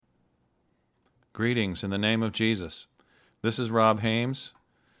Greetings in the name of Jesus. This is Rob Hames.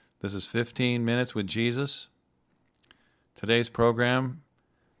 This is 15 Minutes with Jesus. Today's program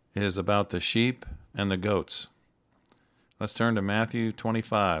is about the sheep and the goats. Let's turn to Matthew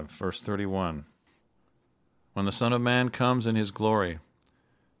 25, verse 31. When the Son of Man comes in his glory,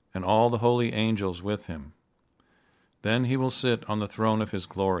 and all the holy angels with him, then he will sit on the throne of his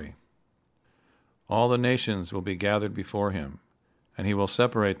glory. All the nations will be gathered before him, and he will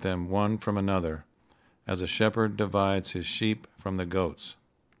separate them one from another, as a shepherd divides his sheep from the goats.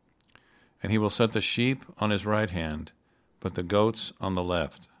 And he will set the sheep on his right hand, but the goats on the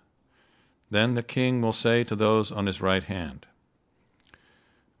left. Then the king will say to those on his right hand,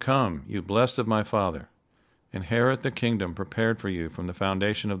 "Come, you blessed of my Father, inherit the kingdom prepared for you from the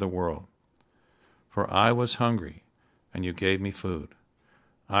foundation of the world. For I was hungry, and you gave me food.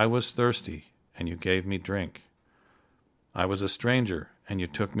 I was thirsty, and you gave me drink. I was a stranger, and you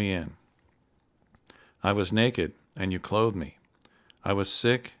took me in. I was naked, and you clothed me. I was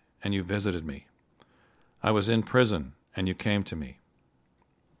sick, and you visited me. I was in prison, and you came to me."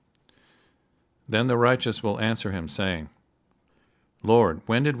 Then the righteous will answer him, saying, "Lord,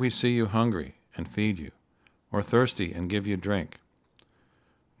 when did we see you hungry and feed you, or thirsty and give you drink?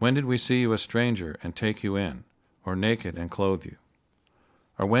 When did we see you a stranger and take you in, or naked and clothe you?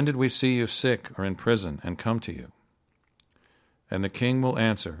 Or when did we see you sick or in prison and come to you?" And the king will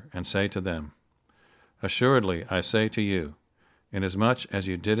answer and say to them, "Assuredly, I say to you, inasmuch as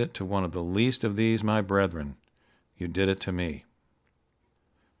you did it to one of the least of these my brethren, you did it to me."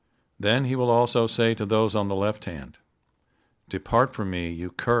 Then he will also say to those on the left hand, "Depart from me,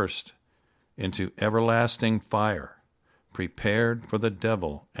 you cursed, into everlasting fire, prepared for the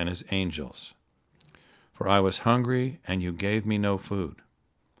devil and his angels. For I was hungry, and you gave me no food.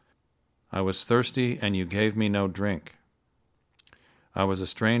 I was thirsty, and you gave me no drink. I was a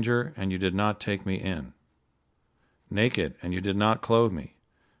stranger, and you did not take me in. Naked, and you did not clothe me.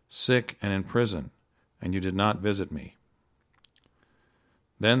 Sick and in prison, and you did not visit me."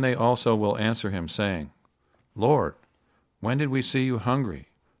 Then they also will answer him, saying, "Lord, when did we see you hungry,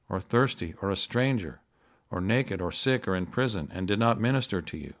 or thirsty, or a stranger, or naked, or sick, or in prison, and did not minister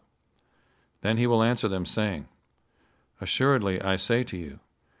to you?" Then he will answer them, saying, "Assuredly, I say to you,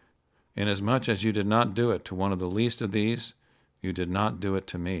 inasmuch as you did not do it to one of the least of these, you did not do it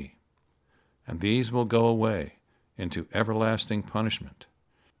to me." And these will go away into everlasting punishment,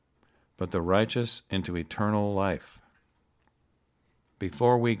 but the righteous into eternal life.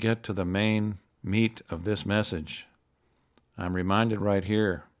 Before we get to the main meat of this message, I'm reminded right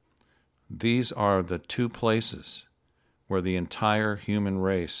here, these are the two places where the entire human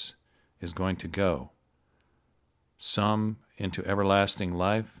race is going to go. Some into everlasting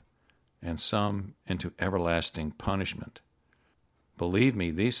life, and some into everlasting punishment. Believe me,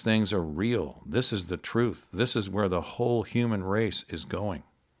 these things are real. This is the truth. This is where the whole human race is going.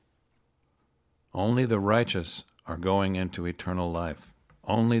 Only the righteous are going into eternal life.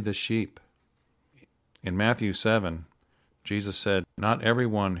 Only the sheep. In Matthew 7, Jesus said, "Not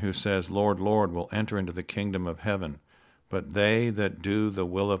everyone who says, 'Lord, Lord,' will enter into the kingdom of heaven, but they that do the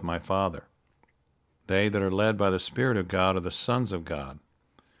will of my Father. They that are led by the Spirit of God are the sons of God.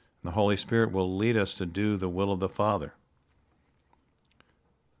 And the Holy Spirit will lead us to do the will of the Father.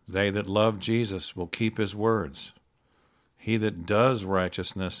 They that love Jesus will keep his words. He that does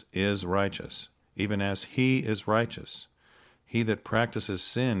righteousness is righteous, even as he is righteous. He that practices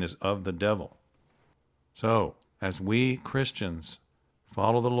sin is of the devil." So, as we Christians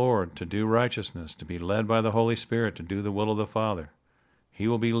follow the Lord to do righteousness, to be led by the Holy Spirit to do the will of the Father, he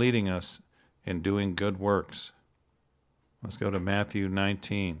will be leading us in doing good works. Let's go to Matthew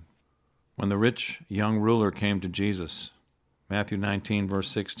 19. When the rich young ruler came to Jesus, Matthew 19, verse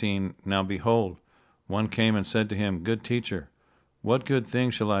 16, "Now behold, one came and said to him, 'Good teacher, what good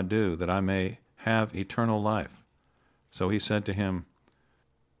thing shall I do that I may have eternal life?' So he said to him,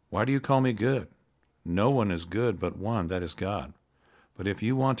 'Why do you call me good? No one is good but one, that is God. But if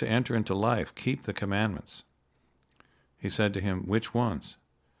you want to enter into life, keep the commandments.' He said to him, 'Which ones?'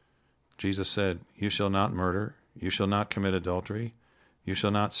 Jesus said, 'You shall not murder, you shall not commit adultery, you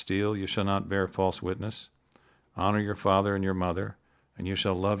shall not steal, you shall not bear false witness. Honor your father and your mother, and you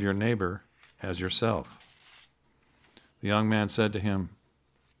shall love your neighbor as yourself.' The young man said to him,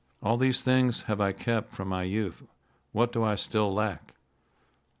 'All these things have I kept from my youth. What do I still lack?'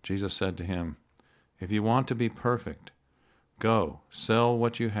 Jesus said to him, 'If you want to be perfect, go, sell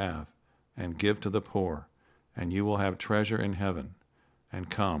what you have, and give to the poor, and you will have treasure in heaven. And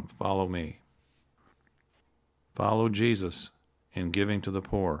come, follow me.'" Follow Jesus in giving to the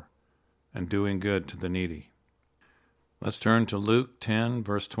poor and doing good to the needy. Let's turn to Luke 10,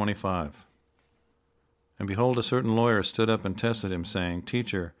 verse 25. And behold, a certain lawyer stood up and tested him, saying,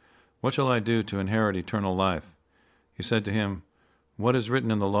 Teacher, what shall I do to inherit eternal life? He said to him, What is written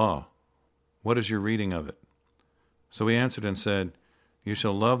in the law? What is your reading of it? So he answered and said, You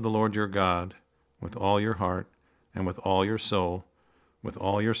shall love the Lord your God with all your heart, and with all your soul, with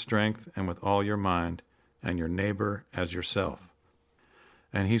all your strength, and with all your mind, and your neighbor as yourself.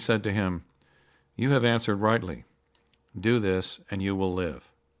 And he said to him, You have answered rightly. Do this, and you will live.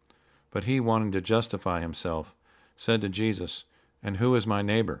 But he, wanting to justify himself, said to Jesus, And who is my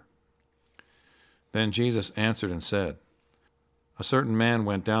neighbor? Then Jesus answered and said, A certain man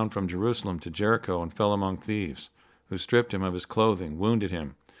went down from Jerusalem to Jericho and fell among thieves, who stripped him of his clothing, wounded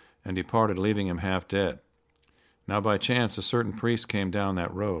him, and departed, leaving him half dead. Now by chance a certain priest came down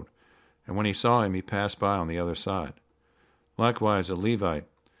that road, and when he saw him, he passed by on the other side. Likewise a Levite,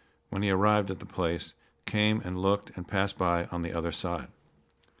 when he arrived at the place, came and looked and passed by on the other side.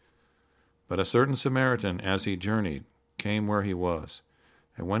 But a certain Samaritan, as he journeyed, came where he was,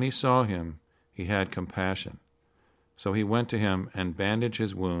 and when he saw him, he had compassion. So he went to him and bandaged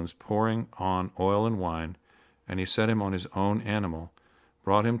his wounds, pouring on oil and wine, and he set him on his own animal,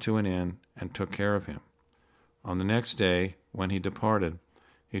 brought him to an inn, and took care of him. On the next day, when he departed,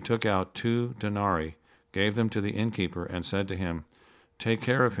 he took out 2 denarii, gave them to the innkeeper, and said to him, Take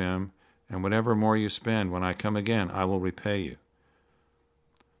care of him, and whatever more you spend, when I come again, I will repay you.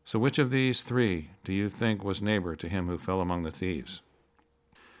 So which of these 3 do you think was neighbor to him who fell among the thieves?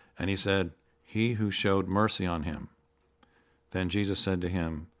 And he said, He who showed mercy on him. Then Jesus said to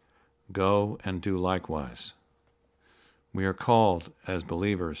him, Go and do likewise. We are called as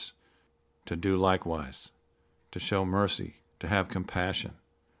believers to do likewise, to show mercy, to have compassion.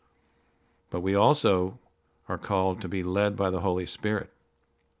 But we also are called to be led by the Holy Spirit.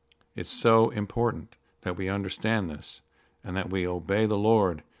 It's so important that we understand this and that we obey the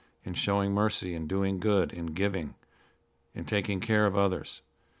Lord in showing mercy, in doing good, in giving, in taking care of others.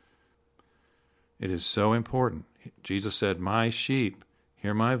 It is so important. Jesus said, My sheep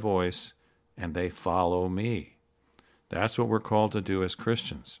hear my voice, and they follow me. That's what we're called to do as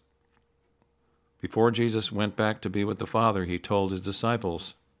Christians. Before Jesus went back to be with the Father, he told his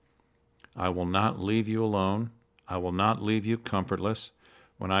disciples, I will not leave you alone. I will not leave you comfortless.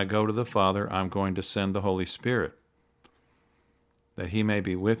 When I go to the Father, I'm going to send the Holy Spirit, that he may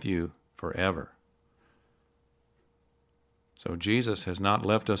be with you forever. So Jesus has not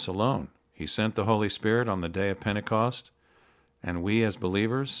left us alone. He sent the Holy Spirit on the day of Pentecost, and we as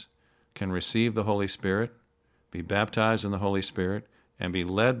believers can receive the Holy Spirit, be baptized in the Holy Spirit, and be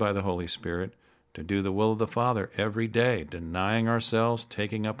led by the Holy Spirit to do the will of the Father every day, denying ourselves,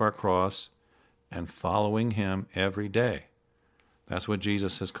 taking up our cross, and following him every day. That's what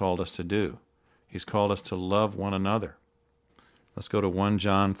Jesus has called us to do. He's called us to love one another. Let's go to 1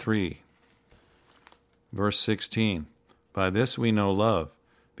 John 3, verse 16. By this we know love,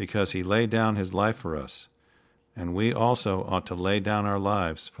 because he laid down his life for us, and we also ought to lay down our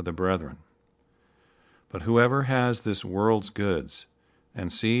lives for the brethren. But whoever has this world's goods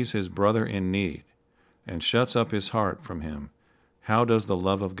and sees his brother in need and shuts up his heart from him, how does the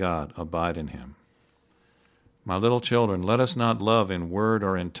love of God abide in him? My little children, let us not love in word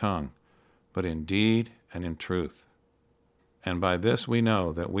or in tongue, but in deed and in truth. And by this we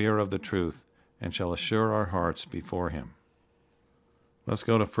know that we are of the truth and shall assure our hearts before him. Let's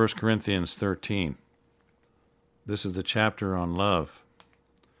go to 1 Corinthians 13. This is the chapter on love.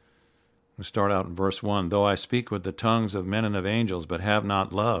 We start out in verse 1. Though I speak with the tongues of men and of angels, but have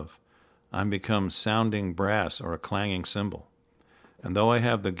not love, I'm become sounding brass or a clanging cymbal. And though I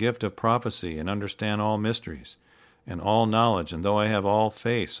have the gift of prophecy and understand all mysteries and all knowledge, and though I have all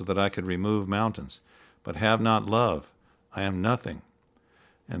faith so that I could remove mountains, but have not love, I am nothing.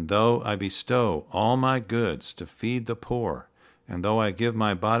 And though I bestow all my goods to feed the poor, and though I give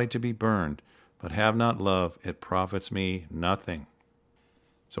my body to be burned, but have not love, it profits me nothing.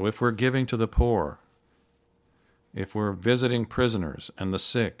 So if we're giving to the poor, if we're visiting prisoners and the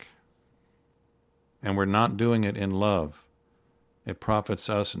sick, and we're not doing it in love, it profits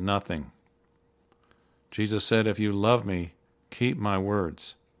us nothing. Jesus said, if you love me, keep my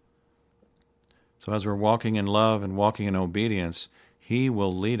words. So as we're walking in love and walking in obedience, he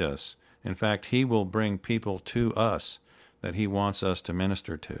will lead us. In fact, he will bring people to us that he wants us to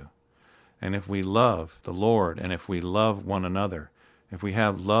minister to. And if we love the Lord, and if we love one another, if we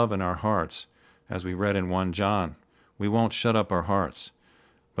have love in our hearts, as we read in 1 John, we won't shut up our hearts.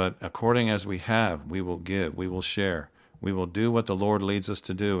 But according as we have, we will give, we will share, we will do what the Lord leads us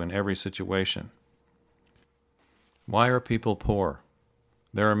to do in every situation. Why are people poor?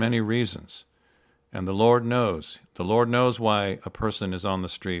 There are many reasons. And the Lord knows. The Lord knows why a person is on the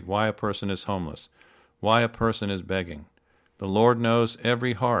street, why a person is homeless, why a person is begging. The Lord knows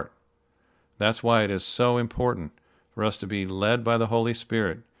every heart. That's why it is so important for us to be led by the Holy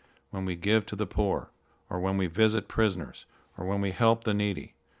Spirit when we give to the poor, or when we visit prisoners, or when we help the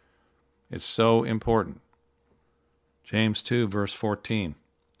needy. It's so important. James 2, verse 14.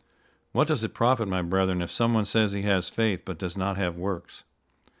 What does it profit, my brethren, if someone says he has faith but does not have works?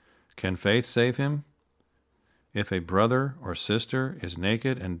 Can faith save him? If a brother or sister is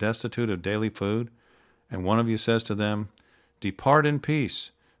naked and destitute of daily food, and one of you says to them, "Depart in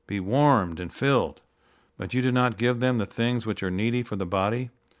peace, be warmed and filled," but you do not give them the things which are needy for the body,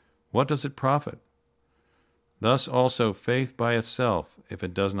 what does it profit? Thus also faith by itself, if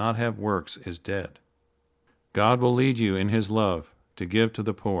it does not have works, is dead. God will lead you in his love to give to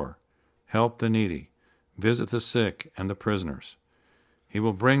the poor, help the needy, visit the sick and the prisoners. He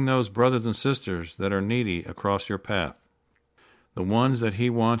will bring those brothers and sisters that are needy across your path, the ones that he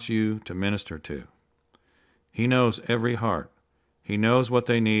wants you to minister to. He knows every heart. He knows what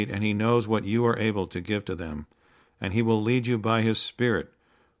they need, and he knows what you are able to give to them, and he will lead you by his Spirit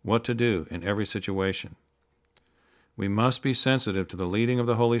what to do in every situation. We must be sensitive to the leading of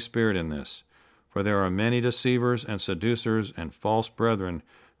the Holy Spirit in this, for there are many deceivers and seducers and false brethren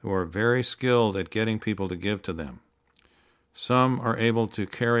who are very skilled at getting people to give to them. Some are able to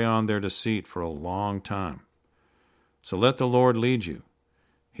carry on their deceit for a long time. So let the Lord lead you.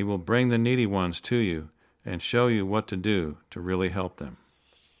 He will bring the needy ones to you and show you what to do to really help them.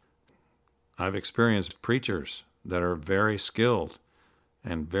 I've experienced preachers that are very skilled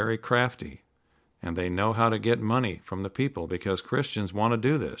and very crafty, and they know how to get money from the people because Christians want to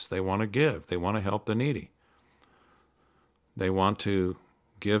do this. They want to give. They want to help the needy. They want to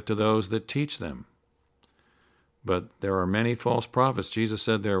give to those that teach them. But there are many false prophets. Jesus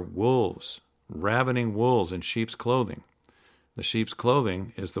said they're wolves, ravening wolves in sheep's clothing. The sheep's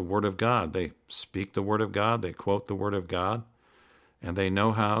clothing is the Word of God. They speak the Word of God. They quote the Word of God. And they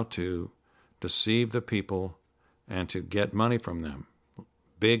know how to deceive the people and to get money from them,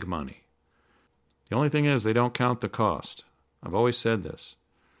 big money. The only thing is they don't count the cost. I've always said this.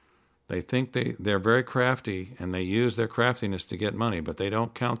 They think they're very crafty, and they use their craftiness to get money, but they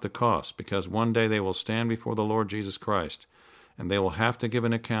don't count the cost, because one day they will stand before the Lord Jesus Christ, and they will have to give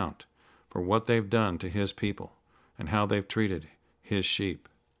an account for what they've done to his people and how they've treated his sheep.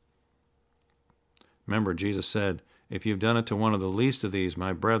 Remember, Jesus said, "If you've done it to one of the least of these,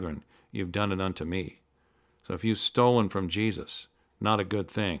 my brethren, you've done it unto me." So if you've stolen from Jesus, not a good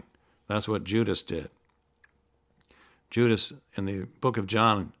thing. That's what Judas did. Judas, in the book of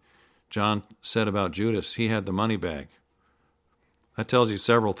John said about Judas, he had the money bag. That tells you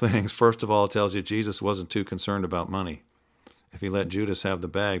several things. First of all, it tells you Jesus wasn't too concerned about money if he let Judas have the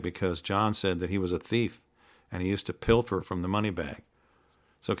bag, because John said that he was a thief and he used to pilfer from the money bag.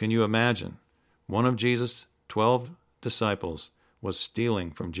 So can you imagine? One of Jesus' 12 disciples was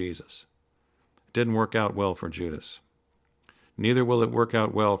stealing from Jesus. It didn't work out well for Judas. Neither will it work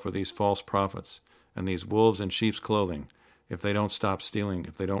out well for these false prophets and these wolves in sheep's clothing if they don't stop stealing,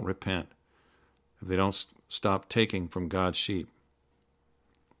 if they don't repent, if they don't stop taking from God's sheep.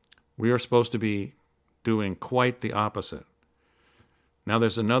 We are supposed to be doing quite the opposite. Now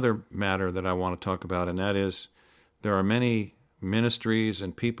there's another matter that I want to talk about, and that is there are many ministries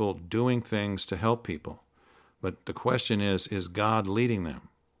and people doing things to help people. But the question is God leading them?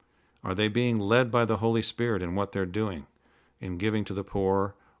 Are they being led by the Holy Spirit in what they're doing, in giving to the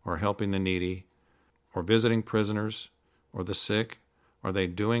poor or helping the needy or visiting prisoners or the sick? Are they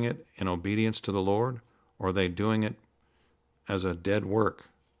doing it in obedience to the Lord, or are they doing it as a dead work,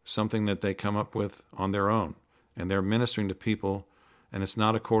 something that they come up with on their own, and they're ministering to people, and it's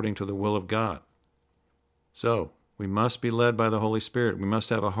not according to the will of God? So we must be led by the Holy Spirit. We must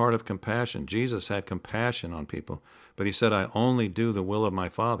have a heart of compassion. Jesus had compassion on people, but he said, "I only do the will of my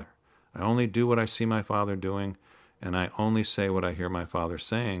Father. I only do what I see my Father doing, and I only say what I hear my Father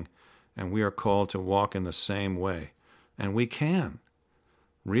saying," and we are called to walk in the same way. And we can.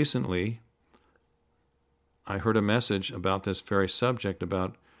 Recently, I heard a message about this very subject,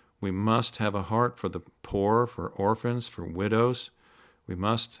 about we must have a heart for the poor, for orphans, for widows. We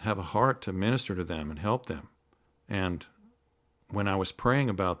must have a heart to minister to them and help them. And when I was praying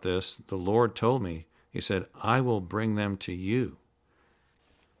about this, the Lord told me, he said, "I will bring them to you."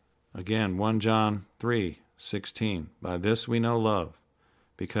 Again, 1 John 3:16, "By this we know love,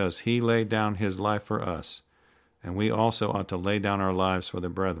 because he laid down his life for us, and we also ought to lay down our lives for the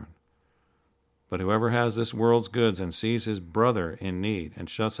brethren. But whoever has this world's goods and sees his brother in need and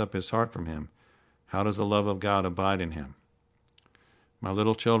shuts up his heart from him, how does the love of God abide in him? My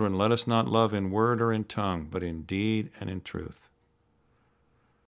little children, let us not love in word or in tongue, but in deed and in truth."